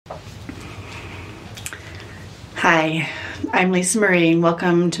Hi, I'm Lisa Marie and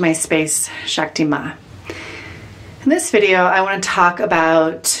welcome to my space, Shakti Ma. In this video, I want to talk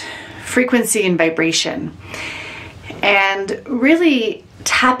about frequency and vibration and really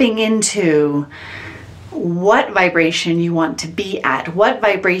tapping into what vibration you want to be at, what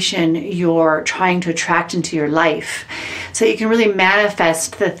vibration you're trying to attract into your life, so you can really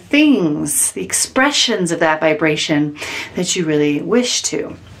manifest the things, the expressions of that vibration that you really wish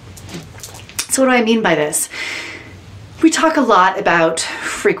to. So what do I mean by this? We talk a lot about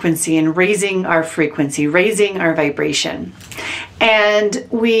frequency and raising our frequency, raising our vibration. And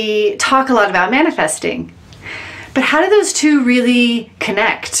we talk a lot about manifesting. But how do those two really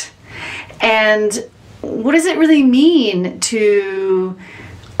connect? And what does it really mean to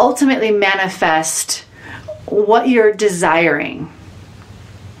ultimately manifest what you're desiring?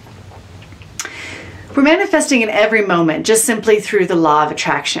 We're manifesting in every moment just simply through the law of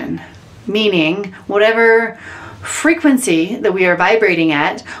attraction, meaning whatever frequency that we are vibrating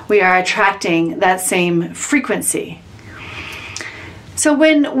at, we are attracting that same frequency. So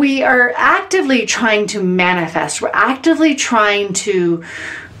when we are actively trying to manifest, we're actively trying to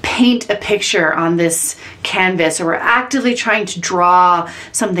paint a picture on this canvas, or we're actively trying to draw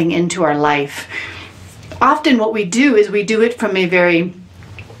something into our life, often what we do is we do it from a very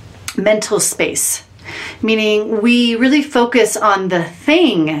mental space, meaning we really focus on the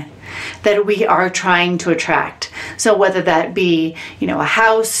thing that we are trying to attract. So whether that be, a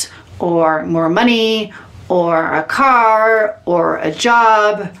house or more money or a car or a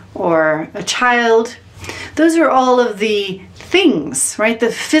job or a child, those are all of the things, right?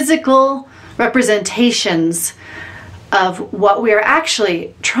 The physical representations of what we are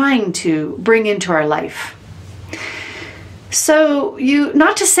actually trying to bring into our life. So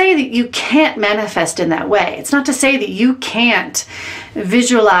not to say that you can't manifest in that way. It's not to say that you can't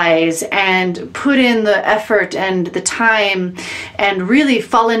visualize and put in the effort and the time and really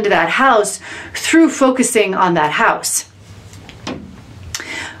fall into that house through focusing on that house.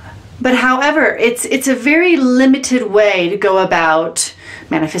 But however, it's a very limited way to go about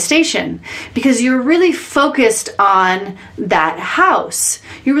manifestation, because you're really focused on that house.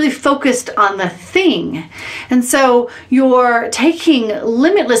 You're really focused on the thing. And so you're taking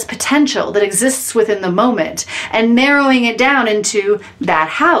limitless potential that exists within the moment and narrowing it down into that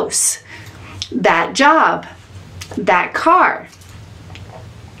house, that job, that car.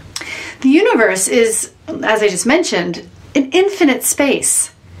 The universe is, as I just mentioned, an infinite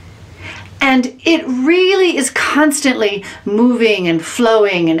space. And it really is constantly moving and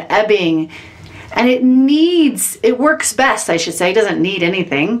flowing and ebbing. And it works best, I should say. It doesn't need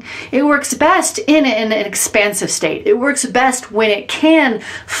anything. It works best in an expansive state. It works best when it can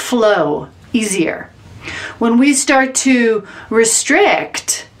flow easier. When we start to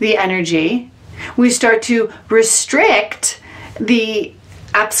restrict the energy, we start to restrict the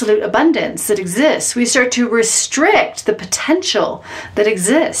absolute abundance that exists. We start to restrict the potential that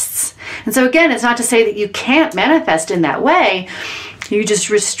exists. And so again, it's not to say that you can't manifest in that way. You just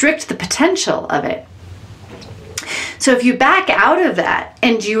restrict the potential of it. So if you back out of that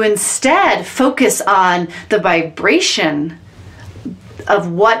and you instead focus on the vibration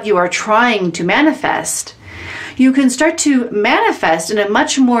of what you are trying to manifest, you can start to manifest in a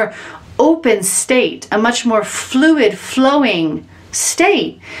much more open state, a much more fluid, flowing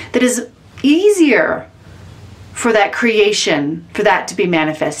state that is easier for that creation, for that to be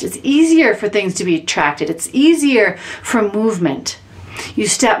manifest. It's easier for things to be attracted. It's easier for movement. You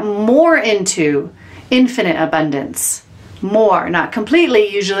step more into infinite abundance. More, not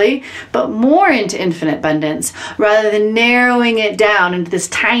completely usually, but more into infinite abundance rather than narrowing it down into this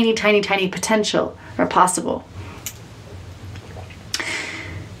tiny, tiny, tiny potential or possible.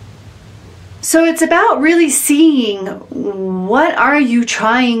 So it's about really seeing what are you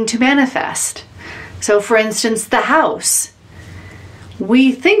trying to manifest. So for instance, the house.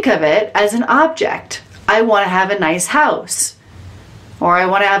 We think of it as an object. I want to have a nice house. Or I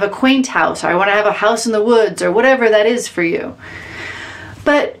want to have a quaint house. Or I want to have a house in the woods, or whatever that is for you.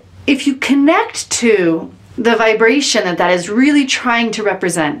 But if you connect to the vibration that is really trying to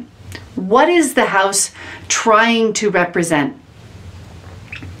represent, what is the house trying to represent?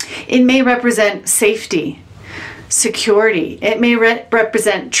 It may represent safety, security. It may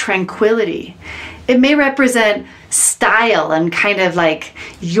represent tranquility. It may represent style and kind of like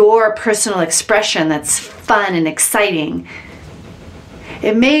your personal expression that's fun and exciting.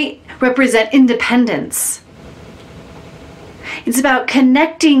 It may represent independence. It's about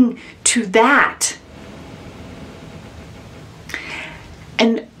connecting to that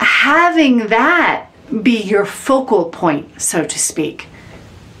and having that be your focal point, so to speak.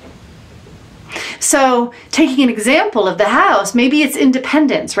 So taking an example of the house, maybe it's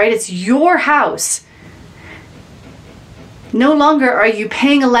independence, right? It's your house. No longer are you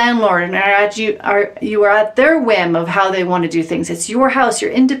paying a landlord and you are at their whim of how they want to do things. It's your house.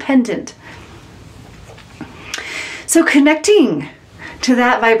 You're independent. So connecting to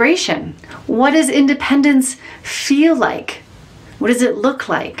that vibration. What does independence feel like? What does it look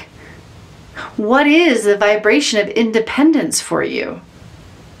like? What is the vibration of independence for you?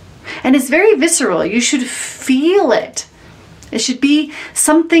 And it's very visceral. You should feel it. It should be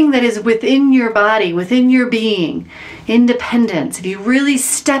something that is within your body, within your being. Independence. If you really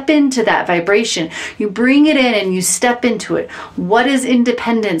step into that vibration, you bring it in and you step into it. What does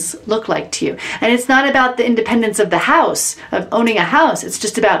independence look like to you? And it's not about the independence of the house, of owning a house. It's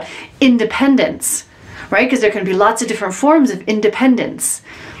just about independence, right? Because there can be lots of different forms of independence,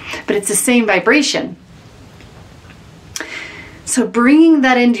 but it's the same vibration. So bringing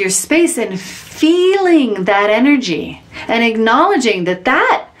that into your space and feeling that energy and acknowledging that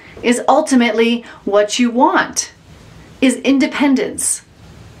that is ultimately what you want, is independence.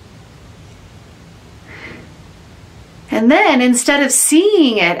 And then instead of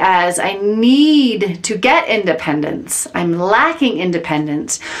seeing it as I need to get independence, I'm lacking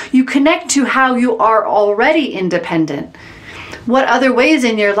independence, you connect to how you are already independent. What other ways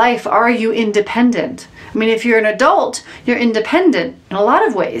in your life are you independent? I mean, if you're an adult, you're independent in a lot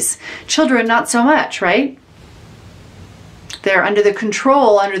of ways. Children, not so much, right? They're under the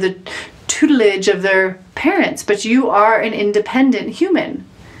control, under the tutelage of their parents, but you are an independent human.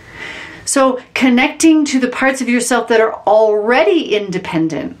 So connecting to the parts of yourself that are already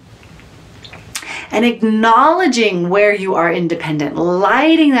independent and acknowledging where you are independent,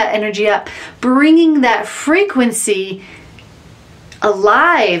 lighting that energy up, bringing that frequency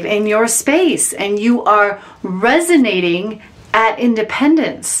alive in your space, and you are resonating at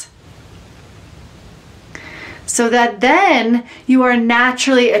independence. So that then you are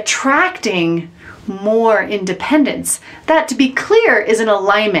naturally attracting more independence. That, to be clear, is an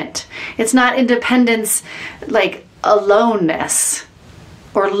alignment. It's not independence like aloneness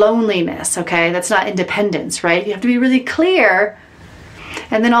or loneliness, okay? That's not independence, right? You have to be really clear,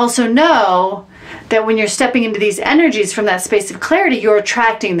 and then also know that when you're stepping into these energies from that space of clarity, you're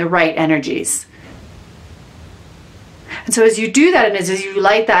attracting the right energies. And so as you do that, and as you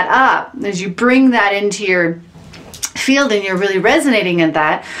light that up, as you bring that into your field and you're really resonating in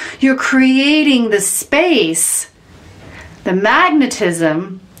that, you're creating the space, the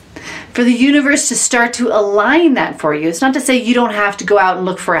magnetism, for the universe to start to align that for you. It's not to say you don't have to go out and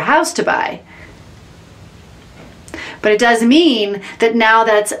look for a house to buy. But it does mean that now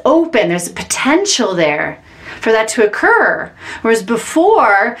that's open. There's a potential there for that to occur. Whereas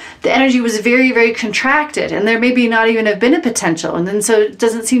before, the energy was very, very contracted, and there maybe not even have been a potential. And then so it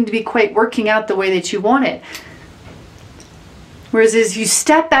doesn't seem to be quite working out the way that you want it. Whereas as you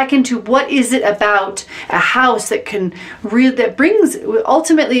step back into what is it about a house that can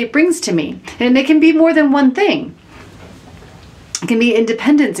ultimately it brings to me. And it can be more than one thing. It can be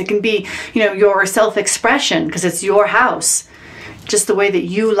independence. It can be, your self-expression, because it's your house. Just the way that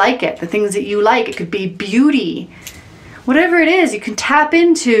you like it, the things that you like. It could be beauty. Whatever it is, you can tap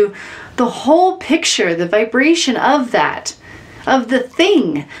into the whole picture, the vibration of that, of the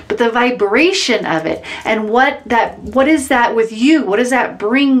thing, but the vibration of it. And what is that with you? What does that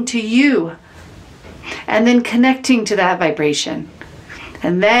bring to you? And then connecting to that vibration.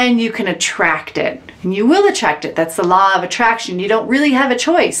 And then you can attract it. And you will attract it. That's the law of attraction. You don't really have a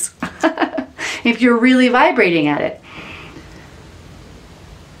choice if you're really vibrating at it.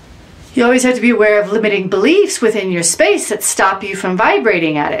 You always have to be aware of limiting beliefs within your space that stop you from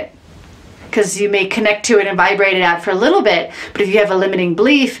vibrating at it. Because you may connect to it and vibrate it out for a little bit, but if you have a limiting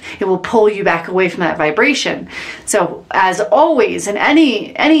belief, it will pull you back away from that vibration. So as always, in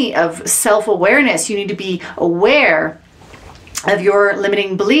any of self-awareness, you need to be aware of your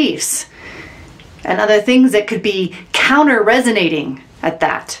limiting beliefs and other things that could be counter-resonating at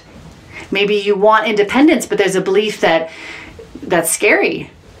that. Maybe you want independence, but there's a belief that's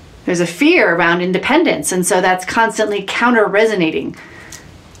scary. There's a fear around independence, and so that's constantly counter-resonating.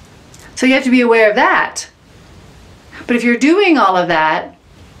 So you have to be aware of that. But if you're doing all of that,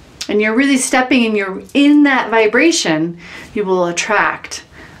 and you're really stepping and you're in that vibration, you will attract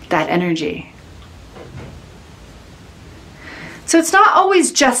that energy. So it's not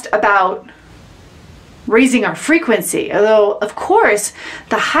always just about raising our frequency, although of course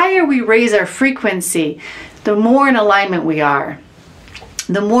the higher we raise our frequency, the more in alignment we are,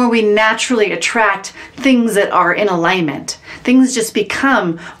 the more we naturally attract things that are in alignment. Things just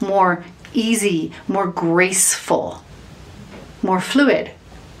become more easy, more graceful, more fluid.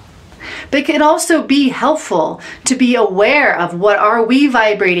 But it can also be helpful to be aware of what are we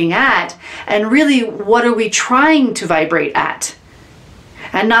vibrating at, and really what are we trying to vibrate at.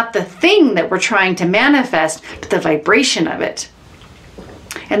 And not the thing that we're trying to manifest, but the vibration of it.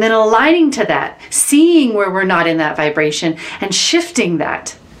 And then aligning to that, seeing where we're not in that vibration and shifting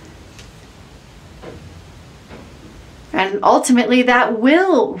that. And ultimately that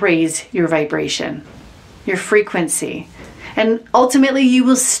will raise your vibration, your frequency. And ultimately you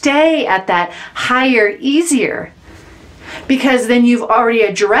will stay at that higher, easier. Because then you've already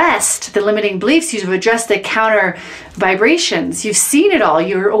addressed the limiting beliefs, you've addressed the counter vibrations, you've seen it all,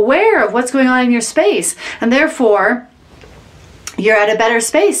 you're aware of what's going on in your space, and therefore you're at a better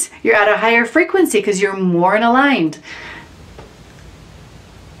space, you're at a higher frequency because you're more in aligned.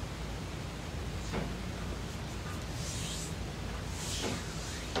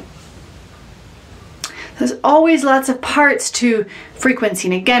 There's always lots of parts to frequency.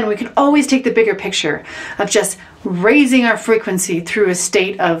 And again, we can always take the bigger picture of just raising our frequency through a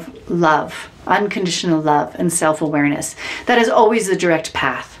state of love, unconditional love and self-awareness. That is always the direct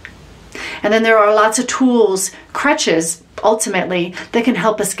path. And then there are lots of tools, crutches, ultimately, that can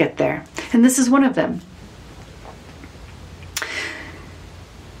help us get there. And this is one of them.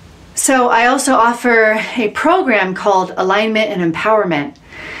 So I also offer a program called Alignment and Empowerment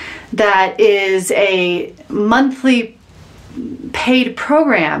that is a monthly paid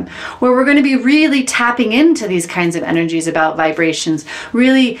program where we're going to be really tapping into these kinds of energies about vibrations,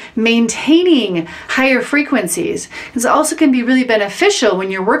 really maintaining higher frequencies. It also can be really beneficial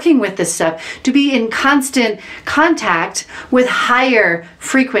when you're working with this stuff to be in constant contact with higher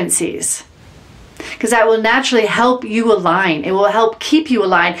frequencies, because that will naturally help you align. It will help keep you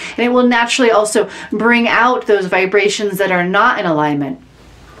aligned, and it will naturally also bring out those vibrations that are not in alignment.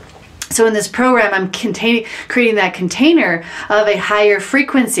 So in this program, I'm creating that container of a higher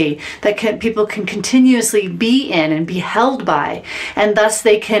frequency that people can continuously be in and be held by, and thus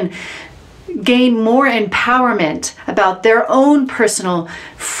they can gain more empowerment about their own personal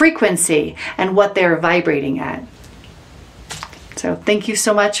frequency and what they're vibrating at. So thank you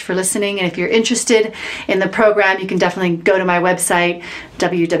so much for listening, and if you're interested in the program, you can definitely go to my website,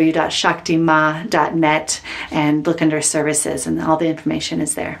 www.shaktima.net, and look under services, and all the information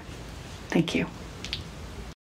is there. Thank you.